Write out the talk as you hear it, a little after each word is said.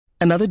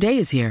Another day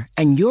is here,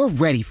 and you're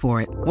ready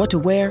for it. What to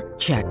wear?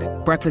 Check.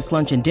 Breakfast,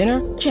 lunch, and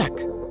dinner? Check.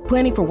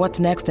 Planning for what's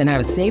next and how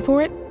to save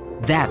for it?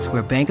 That's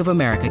where Bank of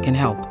America can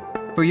help.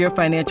 For your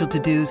financial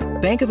to-dos,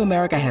 Bank of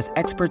America has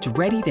experts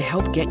ready to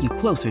help get you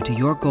closer to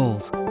your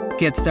goals.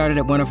 Get started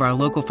at one of our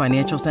local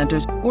financial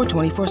centers or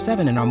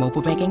 24/7 in our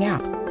mobile banking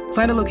app.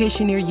 Find a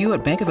location near you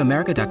at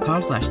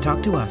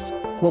bankofamerica.com/talktous.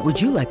 What would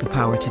you like the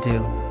power to do?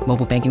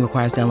 Mobile banking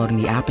requires downloading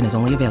the app and is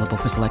only available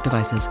for select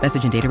devices.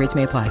 Message and data rates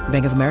may apply.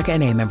 Bank of America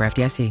N.A., member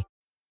FDIC.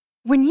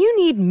 When you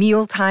need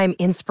mealtime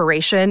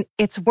inspiration,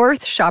 it's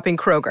worth shopping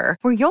Kroger,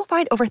 where you'll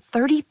find over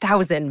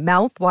 30,000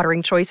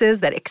 mouth-watering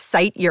choices that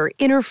excite your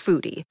inner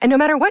foodie. And no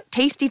matter what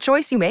tasty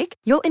choice you make,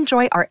 you'll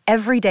enjoy our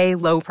everyday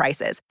low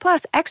prices,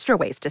 plus extra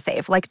ways to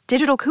save, like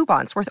digital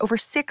coupons worth over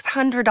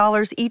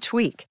 $600 each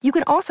week. You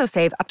can also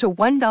save up to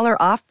 $1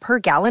 off per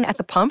gallon at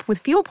the pump with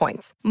fuel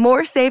points.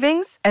 More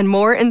savings and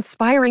more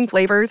inspiring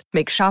flavors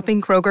make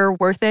shopping Kroger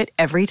worth it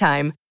every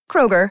time.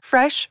 Kroger,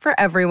 fresh for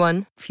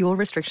everyone. Fuel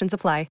restrictions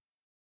apply.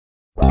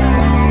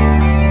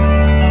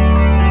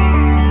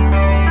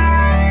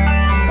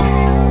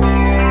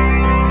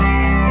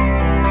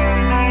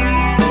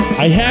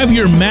 I have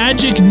your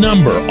magic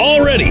number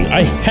already.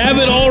 I have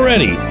it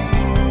already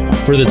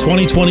for the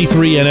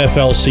 2023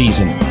 NFL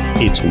season.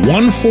 It's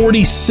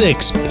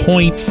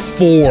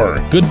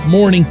 146.4. Good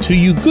morning to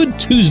you. Good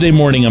Tuesday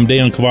morning. I'm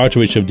Dejan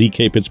Kovacevic of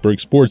DK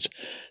Pittsburgh Sports.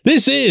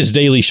 This is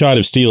Daily Shot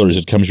of Steelers.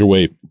 It comes your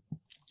way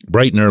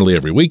bright and early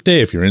every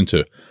weekday if you're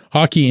into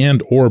hockey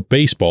and or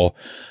baseball.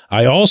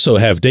 I also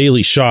have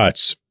daily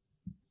shots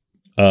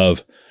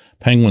of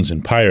Penguins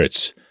and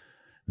Pirates,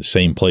 the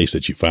same place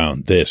that you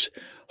found this.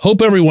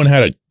 Hope everyone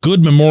had a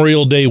good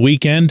Memorial Day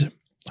weekend.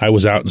 I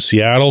was out in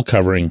Seattle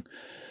covering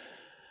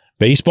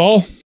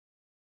baseball.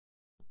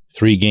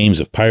 3 games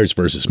of Pirates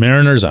versus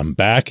Mariners. I'm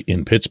back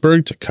in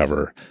Pittsburgh to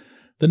cover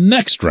the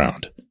next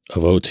round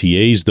of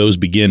OTAs. Those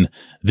begin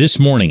this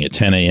morning at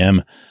 10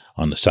 a.m.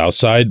 on the south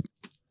side.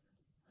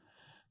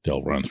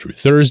 They'll run through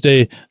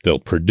Thursday. They'll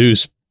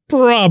produce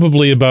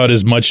probably about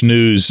as much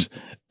news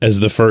as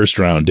the first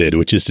round did,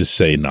 which is to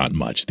say not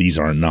much. These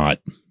are not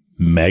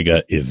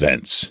mega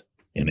events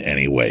in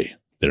any way.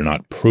 They're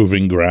not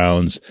proving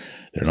grounds.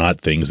 They're not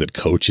things that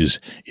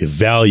coaches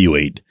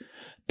evaluate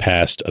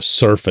past a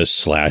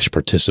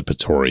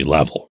surface/participatory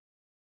level.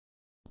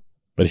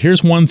 But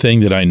here's one thing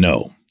that I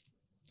know,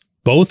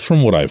 both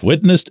from what I've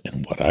witnessed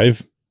and what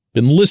I've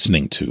been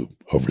listening to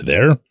over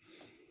there,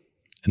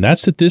 and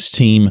that's that this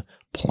team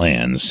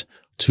plans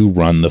to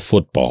run the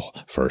football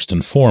first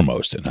and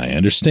foremost. And I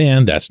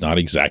understand that's not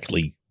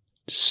exactly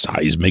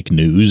seismic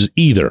news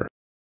either.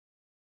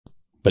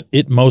 But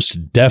it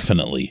most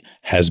definitely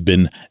has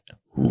been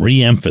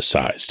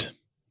re-emphasized,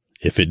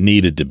 if it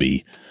needed to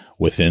be,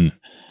 within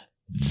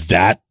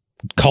that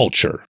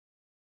culture.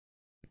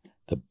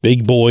 The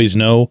big boys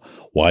know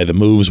why the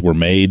moves were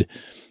made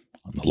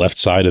on the left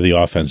side of the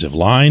offensive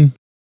line.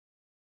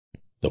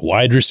 The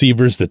wide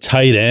receivers, the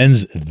tight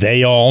ends,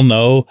 they all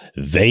know.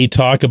 They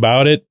talk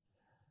about it.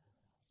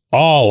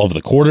 All of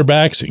the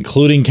quarterbacks,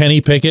 including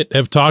Kenny Pickett,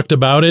 have talked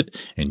about it.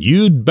 And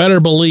you'd better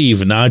believe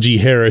Najee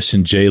Harris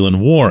and Jaylen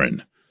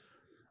Warren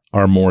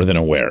are more than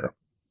aware.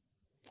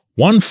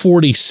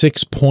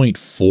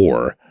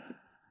 146.4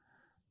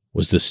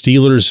 was the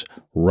Steelers'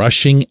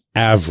 rushing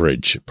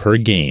average per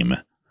game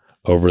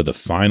over the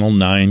final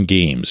 9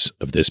 games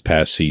of this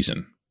past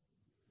season.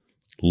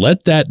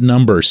 Let that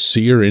number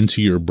sear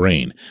into your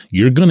brain.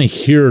 You're going to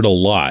hear it a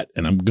lot,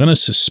 and I'm going to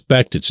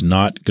suspect it's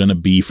not going to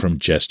be from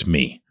just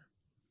me.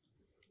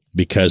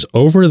 Because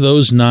over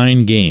those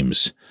 9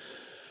 games,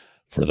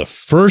 for the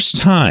first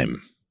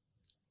time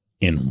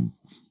in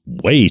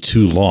way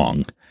too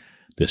long,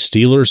 the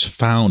Steelers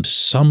found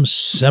some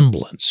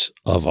semblance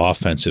of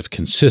offensive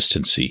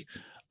consistency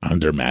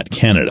under Matt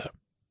Canada.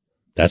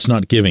 That's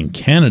not giving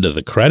Canada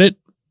the credit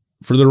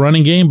for the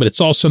running game, but it's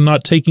also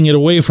not taking it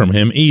away from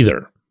him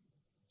either.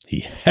 He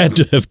had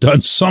to have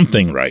done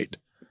something right.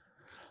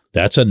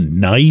 That's a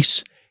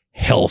nice,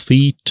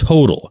 healthy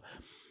total.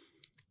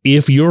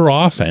 If your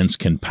offense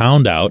can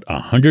pound out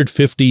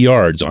 150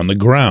 yards on the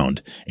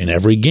ground in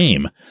every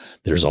game,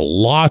 there's a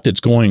lot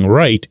that's going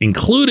right,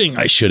 including,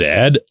 I should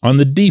add, on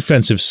the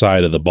defensive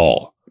side of the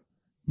ball.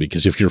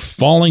 Because if you're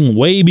falling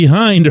way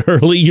behind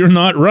early, you're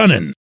not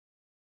running.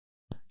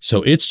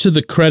 So it's to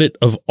the credit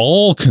of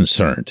all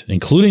concerned,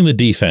 including the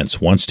defense,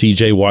 once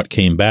TJ Watt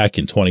came back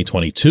in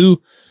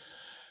 2022,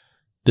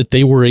 that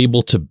they were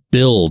able to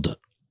build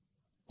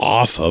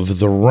off of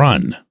the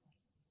run.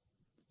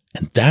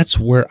 And that's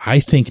where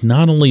I think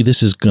not only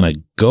this is going to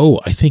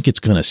go, I think it's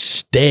going to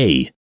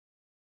stay.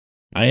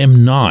 I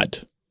am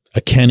not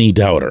a Kenny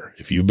doubter.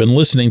 If you've been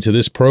listening to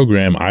this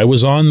program, I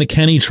was on the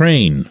Kenny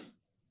train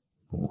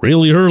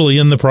really early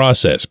in the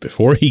process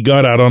before he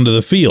got out onto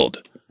the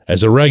field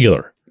as a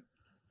regular.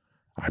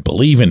 I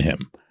believe in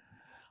him.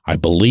 I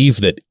believe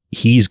that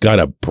he's got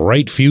a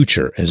bright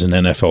future as an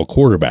NFL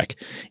quarterback.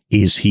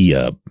 Is he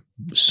a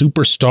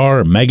superstar,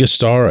 a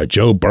megastar, a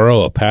Joe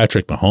Burrow, a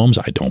Patrick Mahomes?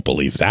 I don't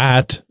believe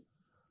that.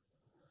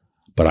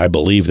 But I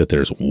believe that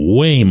there's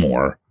way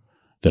more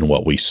than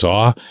what we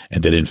saw,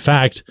 and that in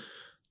fact,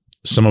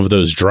 some of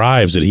those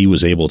drives that he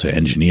was able to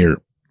engineer,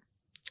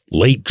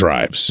 late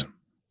drives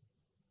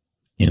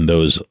in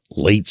those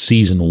late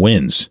season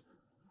wins,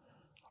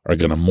 are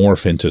going to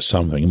morph into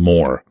something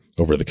more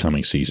over the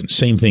coming season.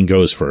 Same thing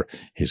goes for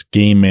his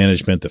game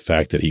management, the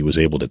fact that he was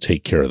able to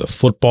take care of the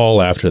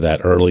football after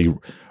that early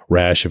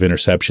rash of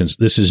interceptions.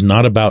 This is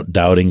not about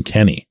doubting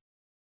Kenny.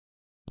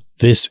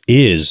 This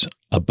is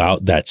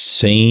about that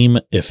same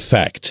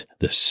effect,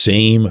 the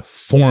same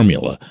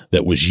formula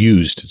that was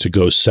used to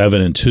go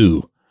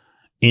 7-2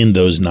 in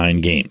those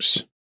 9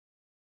 games.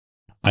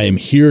 I am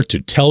here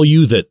to tell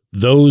you that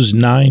those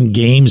 9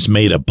 games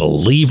made a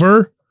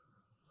believer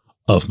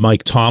of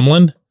Mike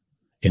Tomlin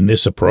in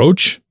this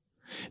approach.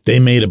 They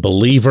made a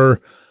believer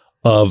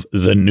of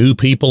the new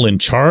people in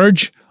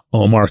charge,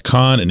 Omar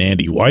Khan and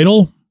Andy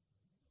Weidel.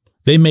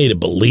 They made a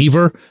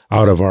believer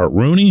out of Art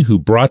Rooney, who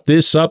brought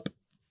this up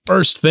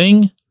first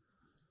thing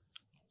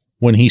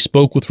when he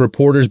spoke with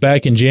reporters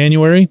back in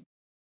January.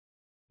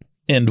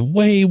 And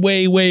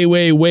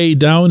way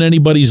down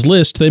anybody's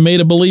list, they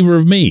made a believer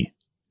of me.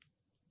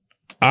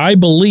 I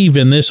believe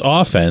in this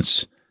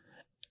offense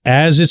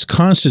as it's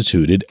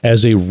constituted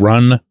as a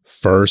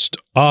run-first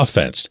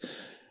offense.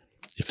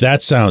 If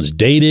that sounds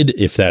dated,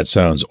 if that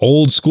sounds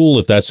old school,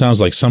 if that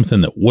sounds like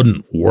something that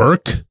wouldn't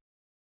work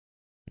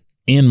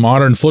in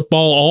modern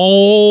football,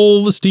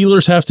 all the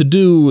Steelers have to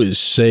do is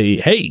say,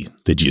 hey,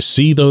 did you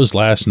see those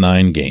last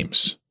 9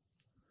 games?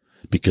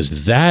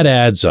 Because that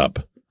adds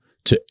up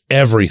to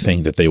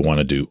everything that they want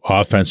to do,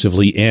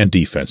 offensively and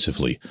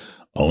defensively.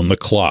 Own the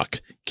clock.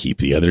 Keep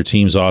the other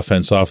team's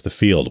offense off the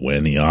field.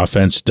 When the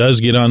offense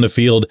does get on the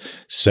field,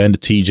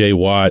 send T.J.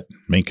 Watt,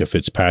 Minkah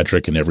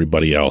Fitzpatrick, and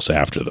everybody else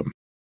after them.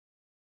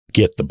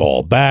 Get the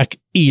ball back,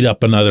 eat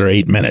up another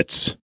 8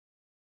 minutes.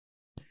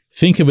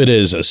 Think of it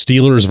as a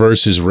Steelers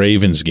versus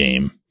Ravens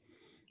game,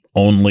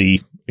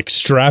 only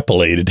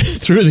extrapolated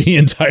through the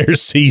entire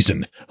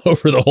season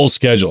over the whole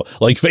schedule,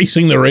 like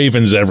facing the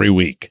Ravens every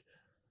week.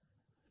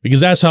 Because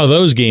that's how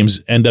those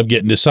games end up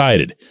getting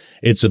decided.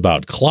 It's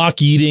about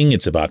clock eating.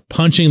 It's about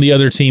punching the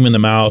other team in the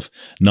mouth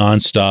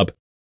nonstop,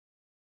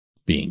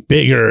 being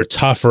bigger,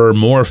 tougher,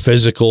 more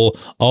physical,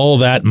 all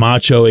that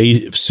macho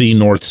AFC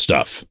North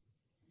stuff.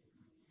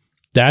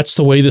 That's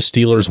the way the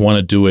Steelers want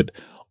to do it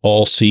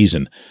all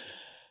season.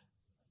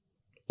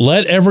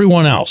 Let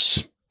everyone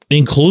else,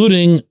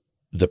 including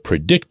the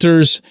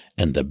predictors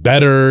and the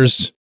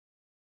bettors,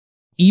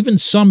 even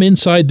some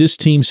inside this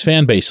team's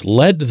fan base,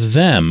 let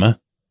them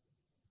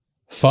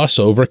fuss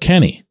over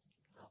Kenny.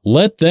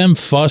 Let them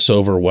fuss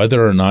over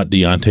whether or not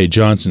Deontay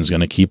Johnson's going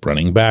to keep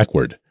running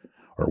backward,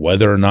 or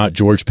whether or not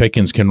George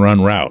Pickens can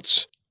run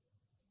routes,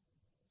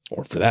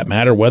 or for that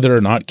matter, whether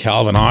or not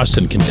Calvin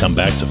Austin can come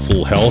back to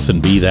full health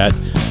and be that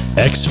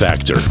X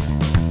factor.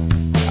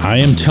 I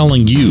am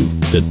telling you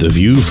that the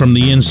view from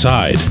the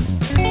inside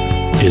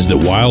is that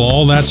while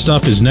all that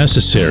stuff is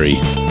necessary,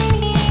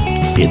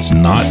 it's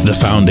not the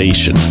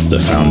foundation. The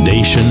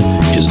foundation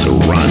is the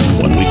run.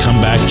 When we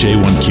come back,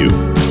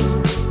 J1Q.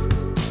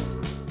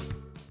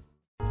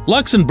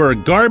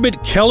 Luxembourg,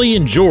 Garbett, Kelly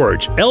 &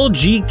 George.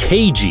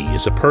 LGKG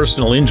is a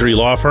personal injury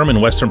law firm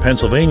in Western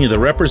Pennsylvania that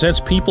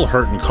represents people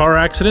hurt in car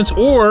accidents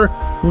or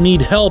who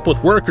need help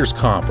with workers'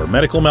 comp or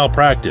medical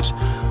malpractice.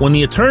 When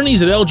the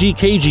attorneys at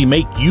LGKG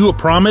make you a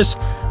promise,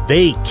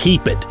 they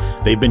keep it.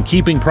 They've been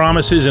keeping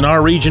promises in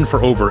our region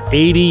for over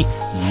 80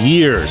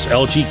 years.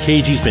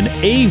 LGKG's been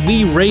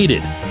AV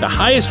rated, the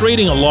highest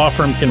rating a law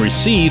firm can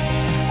receive,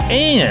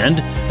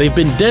 and they've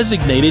been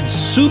designated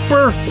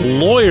super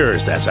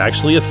lawyers. That's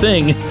actually a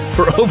thing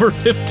for over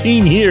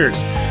 15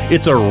 years.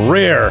 It's a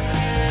rare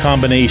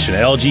combination.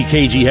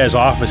 LGKG has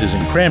offices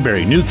in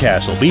Cranberry,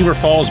 Newcastle, Beaver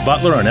Falls,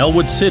 Butler, and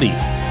Elwood City.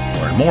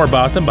 Learn more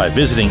about them by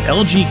visiting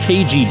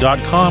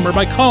lgkg.com or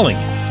by calling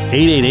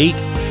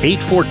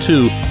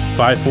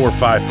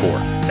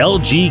 888-842-5454.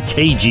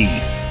 LGKG.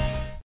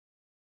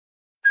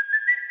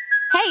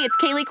 Hey, it's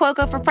Kaylee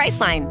Cuoco for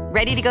Priceline.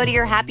 Ready to go to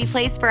your happy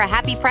place for a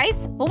happy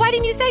price? Well, why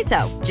didn't you say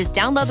so? Just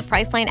download the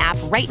Priceline app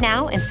right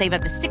now and save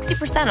up to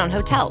 60% on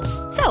hotels.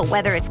 So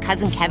whether it's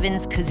Cousin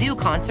Kevin's Kazoo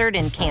Concert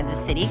in Kansas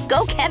City,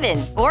 go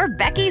Kevin, or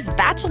Becky's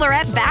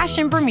Bachelorette Bash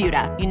in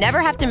Bermuda, you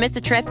never have to miss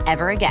a trip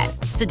ever again.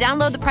 So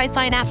download the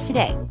Priceline app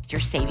today.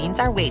 Your savings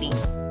are waiting.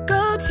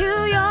 Go to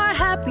your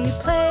happy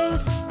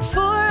place for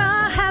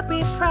a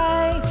happy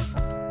price.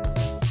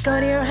 Go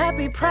to your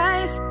happy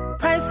price,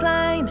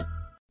 Priceline.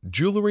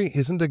 Jewelry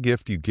isn't a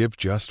gift you give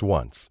just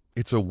once.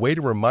 It's a way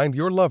to remind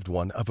your loved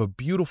one of a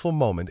beautiful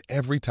moment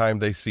every time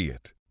they see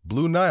it.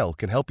 Blue Nile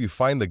can help you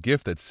find the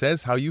gift that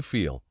says how you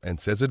feel and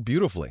says it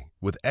beautifully,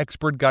 with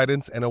expert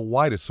guidance and a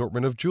wide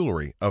assortment of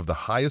jewelry of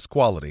the highest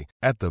quality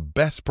at the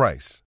best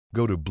price.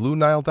 Go to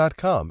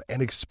BlueNile.com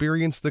and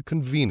experience the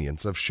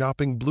convenience of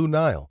shopping Blue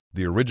Nile,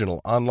 the original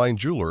online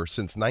jeweler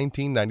since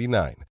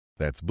 1999.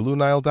 That's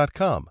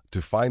BlueNile.com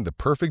to find the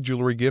perfect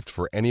jewelry gift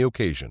for any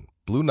occasion.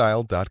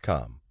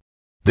 BlueNile.com.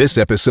 This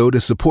episode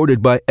is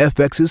supported by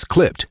FX's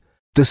Clipped,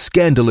 The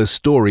scandalous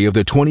story of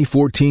the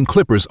 2014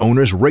 Clippers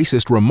owner's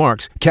racist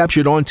remarks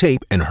captured on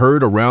tape and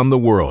heard around the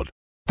world.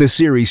 The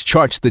series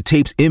charts the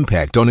tape's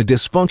impact on a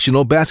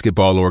dysfunctional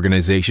basketball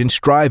organization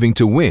striving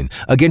to win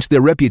against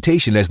their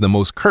reputation as the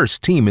most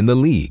cursed team in the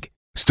league.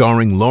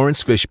 Starring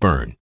Lawrence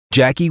Fishburne,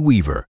 Jackie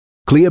Weaver,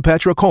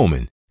 Cleopatra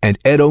Coleman, and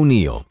Ed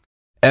O'Neill.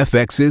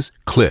 FX's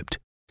Clipped,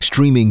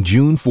 streaming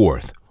June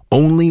 4th,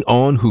 only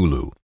on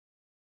Hulu.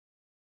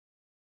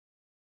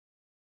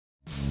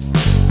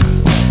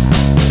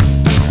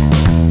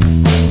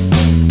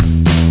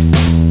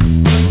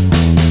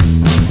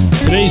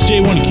 Today's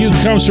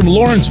J1Q comes from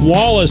Lawrence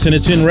Wallace, and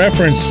it's in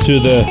reference to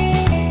the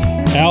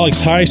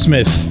Alex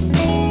Highsmith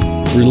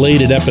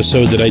related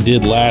episode that I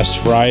did last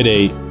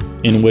Friday,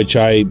 in which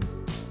I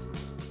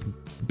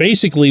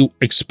basically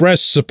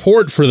expressed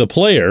support for the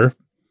player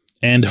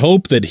and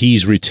hope that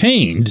he's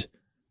retained,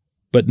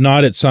 but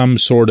not at some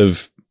sort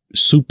of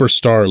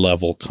superstar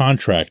level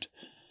contract.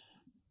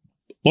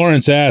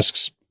 Lawrence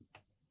asks,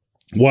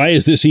 why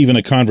is this even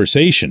a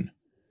conversation?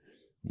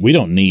 We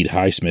don't need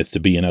Highsmith to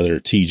be another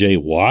TJ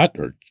Watt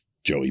or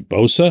Joey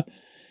Bosa.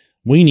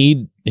 We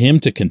need him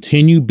to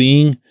continue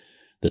being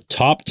the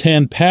top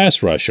 10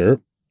 pass rusher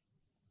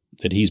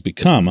that he's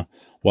become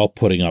while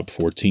putting up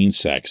 14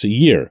 sacks a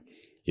year.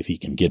 If he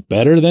can get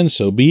better, then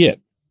so be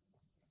it.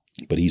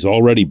 But he's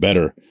already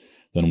better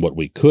than what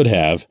we could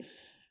have,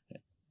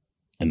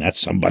 and that's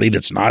somebody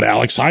that's not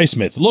Alex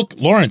Highsmith. Look,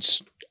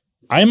 Lawrence,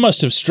 I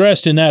must have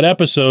stressed in that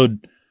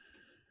episode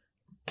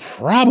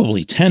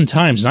probably 10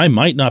 times, and I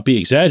might not be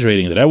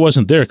exaggerating, that I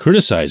wasn't there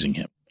criticizing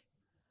him.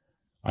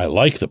 I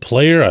like the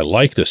player. I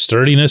like the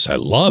sturdiness. I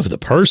love the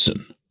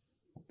person.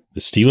 The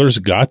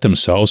Steelers got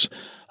themselves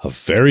a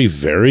very,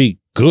 very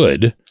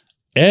good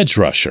edge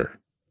rusher,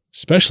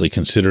 especially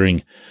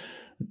considering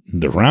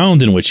the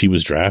round in which he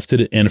was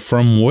drafted and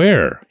from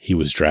where he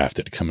was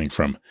drafted, coming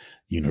from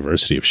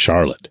University of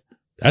Charlotte.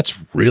 That's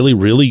really,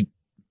 really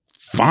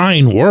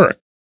fine work.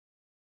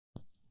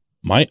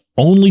 My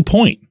only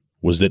point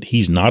was that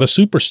he's not a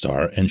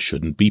superstar and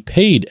shouldn't be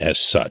paid as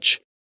such.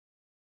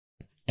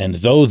 And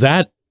though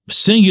that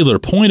singular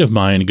point of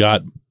mine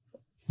got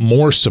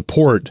more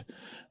support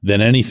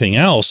than anything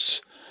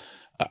else,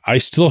 I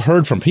still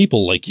heard from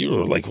people like, you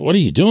were like, what are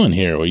you doing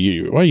here? Why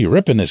are you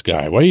ripping this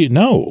guy?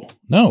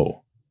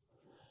 No.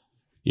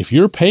 If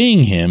you're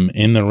paying him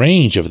in the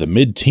range of the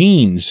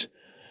mid-teens,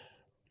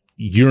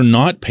 you're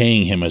not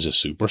paying him as a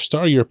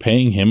superstar. You're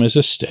paying him as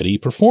a steady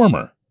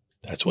performer.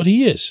 That's what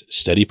he is,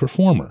 steady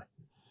performer.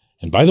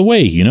 And by the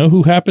way, you know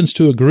who happens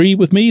to agree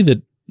with me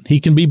that he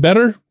can be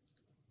better?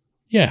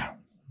 Yeah,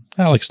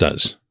 Alex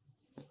does.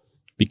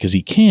 Because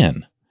he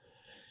can.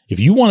 If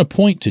you want to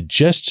point to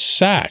just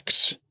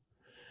sacks,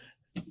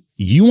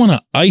 you want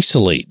to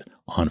isolate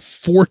on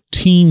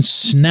 14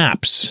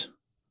 snaps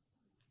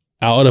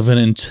out of an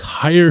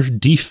entire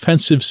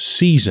defensive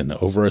season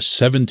over a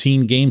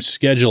 17-game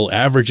schedule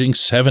averaging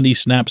 70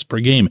 snaps per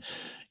game.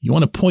 You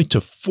want to point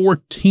to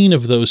 14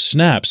 of those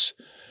snaps,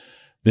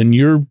 then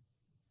you're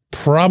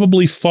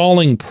probably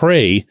falling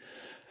prey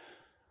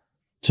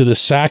to the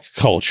sack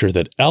culture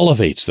that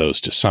elevates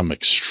those to some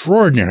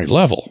extraordinary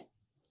level.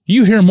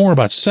 You hear more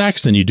about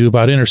sacks than you do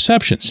about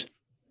interceptions.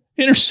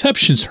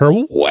 Interceptions are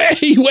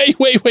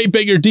way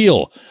bigger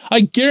deal.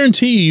 I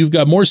guarantee you've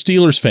got more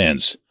Steelers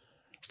fans,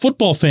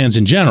 football fans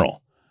in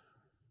general,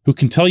 who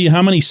can tell you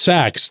how many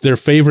sacks their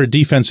favorite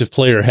defensive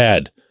player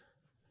had,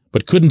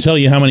 but couldn't tell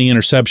you how many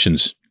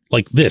interceptions,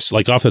 like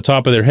off the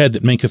top of their head,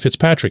 that Minkah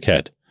Fitzpatrick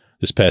had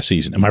this past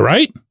season. Am I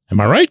right?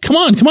 Come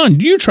on,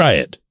 you try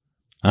it.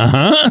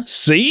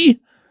 See?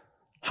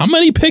 How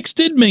many picks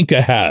did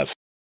Minkah have?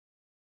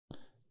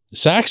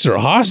 Sacks are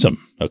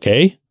awesome,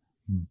 okay?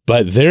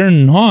 But they're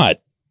not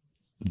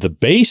the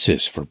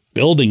basis for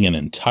building an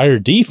entire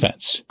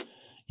defense.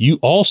 You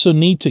also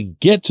need to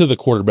get to the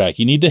quarterback.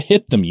 You need to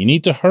hit them. You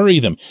need to hurry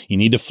them. You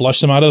need to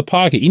flush them out of the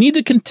pocket. You need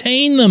to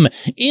contain them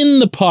in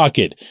the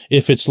pocket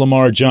if it's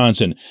Lamar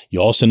Johnson. You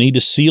also need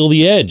to seal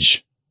the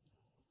edge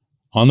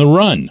on the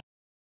run.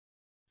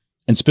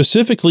 And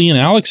specifically in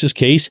Alex's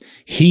case,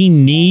 he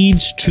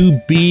needs to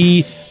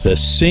be the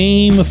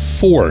same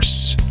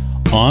force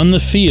on the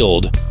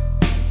field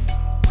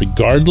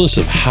regardless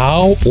of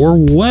how or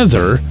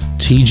whether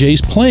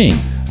TJ's playing.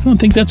 I don't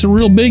think that's a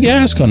real big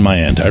ask on my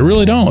end. I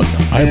really don't.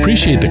 I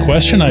appreciate the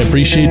question. I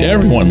appreciate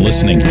everyone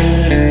listening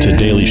to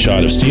Daily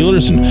Shot of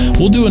Steelers, and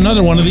we'll do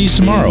another one of these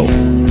tomorrow.